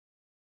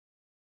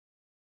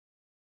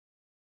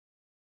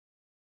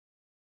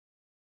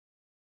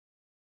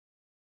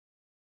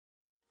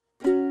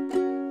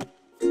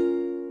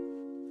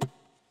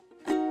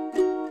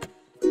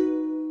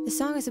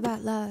song is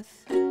about love,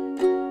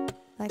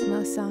 like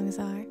most songs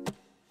are.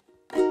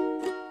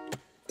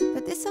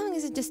 But this song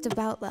isn't just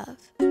about love.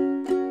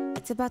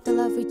 It's about the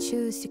love we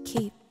choose to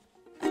keep,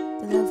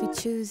 the love we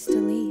choose to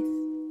leave.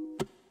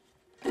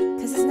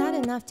 'Cause it's not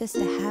enough just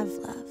to have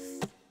love.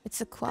 It's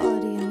the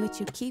quality in which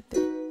you keep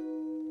it.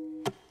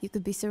 You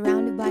could be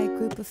surrounded by a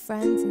group of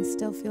friends and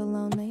still feel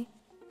lonely.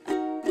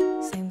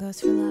 Same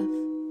goes for love.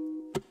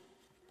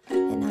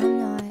 And I'm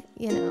not,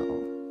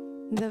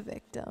 the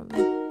victim.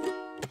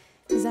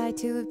 'Cause I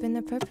too have been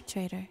the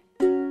perpetrator.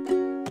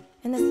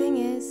 And the thing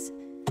is,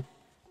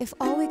 if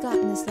all we got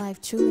in this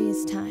life truly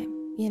is time,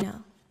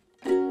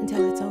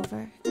 until it's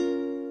over,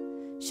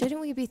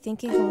 shouldn't we be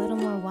thinking a little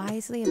more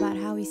wisely about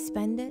how we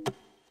spend it?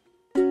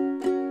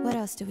 What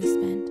else do we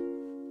spend?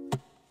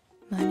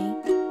 Money?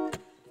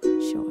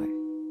 Sure.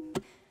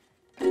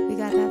 We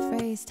got that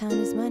phrase, time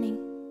is money.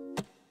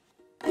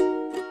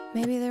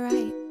 Maybe they're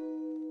right.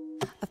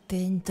 I've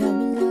been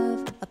dumb in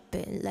love, I've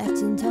been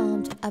left and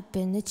dumped, I've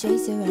been the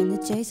chaser and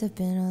the chase, I've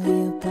been all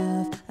the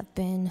above. I've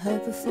been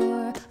hurt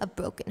before, I've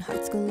broken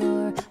hearts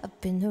galore,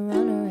 I've been the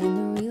runner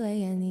and the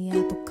relay and the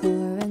apple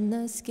core and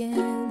the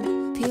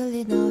skin.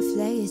 Peeling off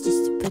layers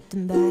just to put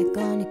them back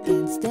on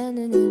again.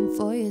 Standing in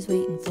 4 years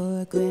waiting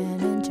for a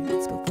grand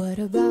entrance. But what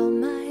about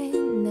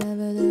mine?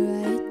 Never the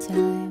right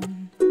time.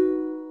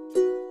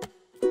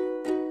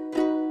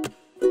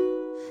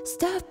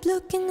 Stop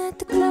looking at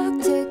the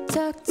clock, tick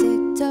tock, tick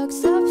tock.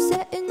 Stop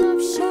setting up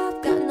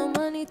shop, got no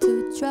money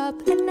to drop.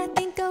 And I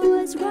think I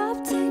was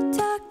robbed, tick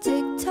tock,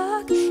 tick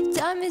tock.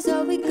 Time is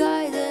all we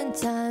got and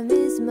time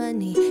is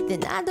money.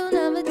 Then I don't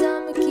have a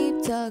dime to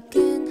keep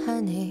talking,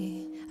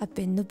 honey. I've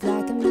been the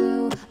black and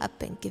blue, I've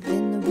been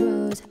given the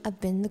bruise. I've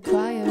been the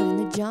crier and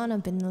the John,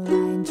 I've been the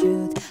lying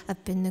truth.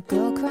 I've been the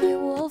girl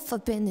crying wolf,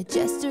 I've been the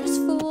jester's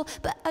fool.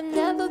 But I've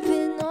never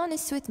been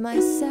honest with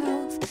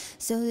myself.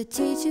 So the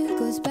teacher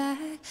goes back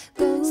to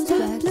school.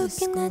 Stop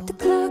looking at the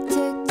clock,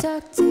 tick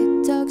tock,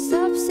 tick tock.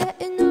 Stop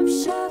setting up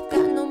shop,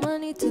 got no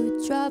money to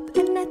drop.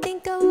 And I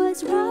think I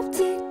was robbed,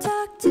 tick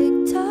tock, tick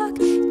tock.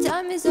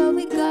 Time is all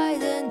we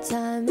got and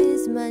time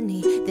is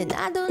money. Then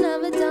I don't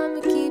have a dime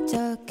to keep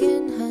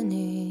talking,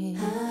 honey.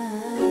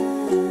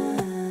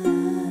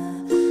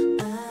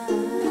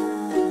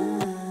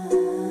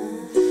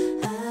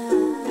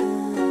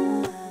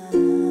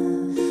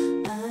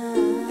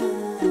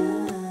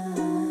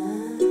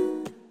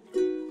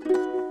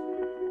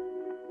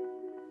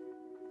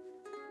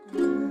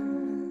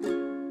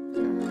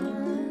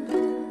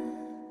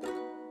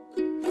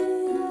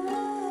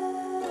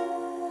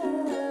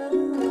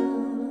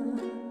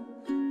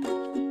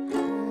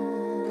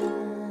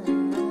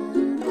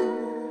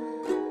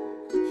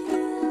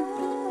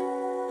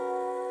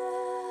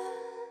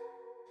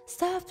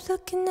 Stop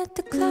looking at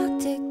the clock,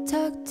 tick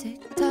tock,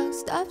 tick tock.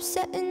 Stop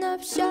setting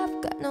up shop,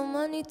 got no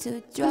money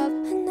to drop.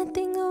 And I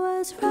think I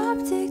was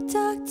robbed, tick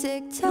tock,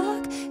 tick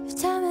tock. If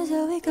time is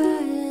all we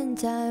got and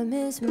time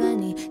is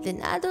money,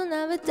 then I don't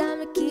have a dime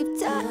to keep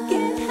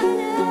talking,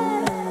 honey.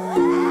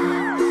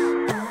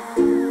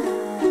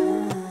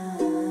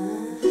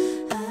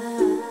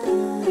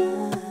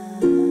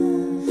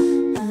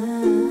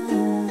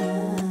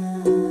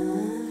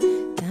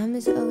 Time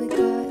is all we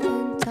got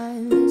and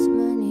time is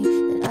money.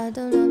 Then I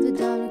don't have the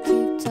dime to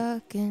keep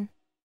talking.